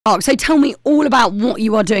Mark, so tell me all about what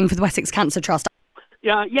you are doing for the Wessex Cancer Trust.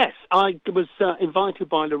 Yes, I was invited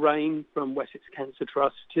by Lorraine from Wessex Cancer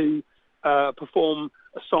Trust to perform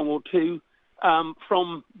a song or two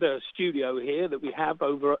from the studio here that we have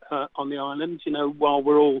over on the island, while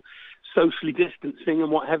we're all socially distancing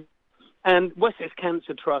and what have you. And Wessex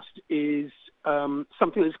Cancer Trust is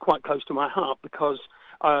something that's quite close to my heart because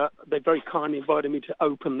they very kindly invited me to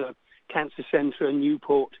open the Cancer Centre in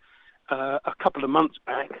Newport a couple of months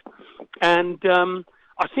back. And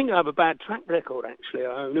I think I have a bad track record, actually,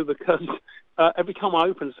 Iona, because every time I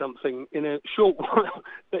open something in a short while,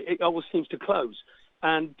 it always seems to close.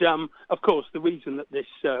 And, of course, the reason that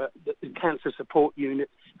that the cancer support unit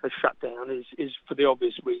has shut down is for the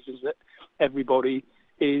obvious reasons that everybody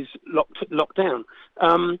is locked down.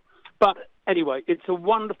 But anyway, it's a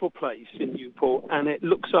wonderful place in Newport, and it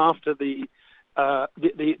looks after the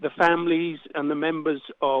families and the members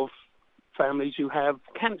of families who have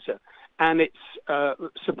cancer. And it's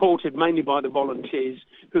supported mainly by the volunteers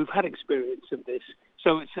who've had experience of this.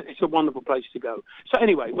 So it's a wonderful place to go. So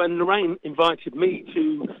anyway, when Lorraine invited me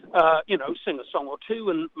to, sing a song or two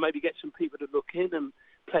and maybe get some people to look in and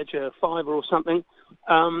pledge a £5 or something,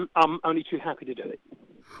 I'm only too happy to do it.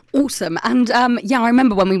 Awesome. And I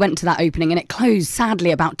remember when we went to that opening and it closed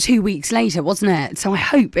sadly about 2 weeks later, wasn't it? So I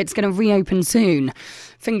hope it's going to reopen soon.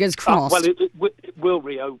 Fingers crossed. Well, it will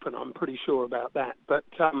reopen. I'm pretty sure about that. But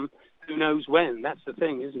who knows when? That's the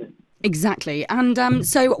thing, isn't it? Exactly. And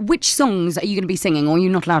so which songs are you going to be singing, or are you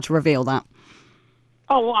not allowed to reveal that?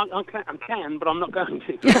 Oh, well, I can, but I'm not going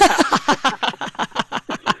to.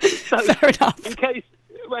 So, fair enough. In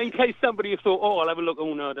case somebody thought, I'll have a look.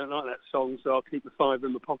 Oh, no, I don't like that song, so I'll keep the £5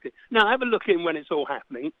 in my pocket. No, have a look in when it's all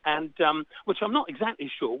happening, and which I'm not exactly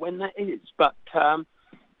sure when that is, but I'm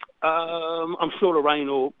sure Lorraine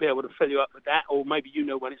will be able to fill you up with that, or maybe you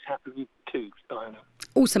know when it's happening too. I don't know.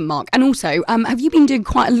 Awesome, Mark. And also, have you been doing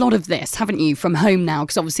quite a lot of this, haven't you, from home now?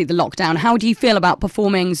 Because obviously the lockdown. How do you feel about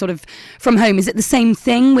performing sort of from home? Is it the same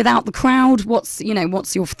thing without the crowd? What's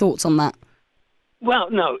your thoughts on that? Well,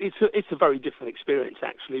 no, it's a very different experience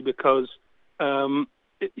actually because,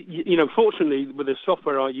 fortunately with the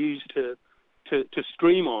software I use to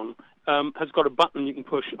stream on has got a button you can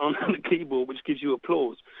push on the keyboard which gives you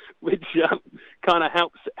applause, which kind of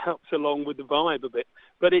helps along with the vibe a bit.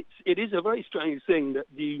 But it is a very strange thing that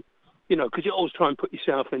because you always try and put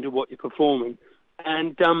yourself into what you're performing,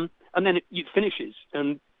 and then it finishes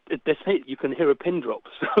and that's it. You can hear a pin drop,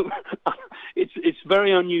 so it's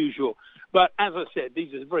very unusual. But as I said,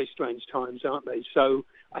 these are very strange times, aren't they? So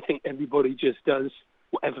I think everybody just does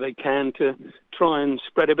whatever they can to try and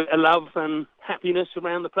spread a bit of love and happiness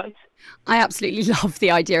around the place. I absolutely love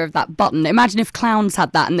the idea of that button. Imagine if clowns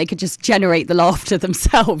had that and they could just generate the laughter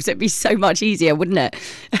themselves. It'd be so much easier, wouldn't it?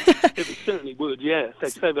 It certainly would, yeah.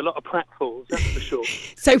 They'd save a lot of pratfalls, that's for sure.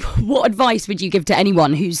 So what advice would you give to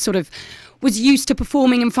anyone who's sort of was used to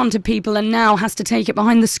performing in front of people and now has to take it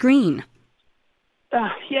behind the screen?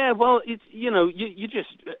 Well, it's you just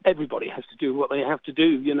everybody has to do what they have to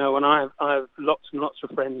do, and I have lots and lots of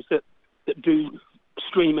friends that do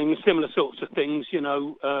streaming, similar sorts of things,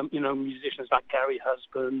 musicians like Gary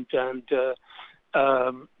Husband and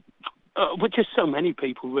just so many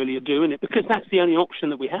people really are doing it because that's the only option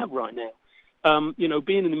that we have right now.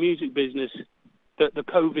 Being in the music business, the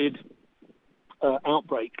COVID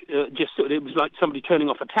outbreak it was like somebody turning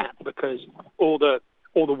off a tap because all the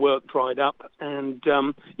work dried up, and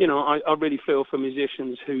I really feel for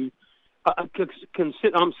musicians who I'm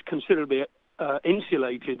considerably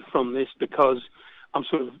insulated from this because I'm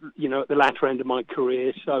sort of at the latter end of my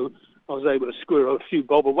career, so I was able to squirrel a few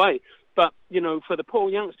bob away. But for the poor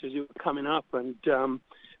youngsters who are coming up and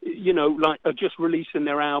are just releasing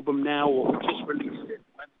their album now or just released it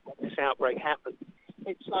when this outbreak happened,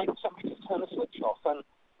 it's like somebody just turned a switch off. And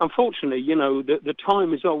unfortunately, the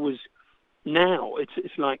time is always now.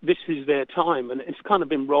 It's like this is their time, and it's kind of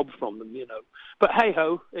been robbed from them, But hey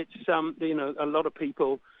ho, it's a lot of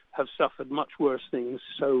people have suffered much worse things.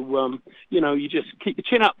 So you just keep your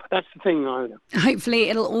chin up. That's the thing, Iona. Hopefully,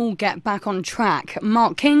 it'll all get back on track.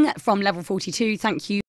 Mark King from Level 42. Thank you.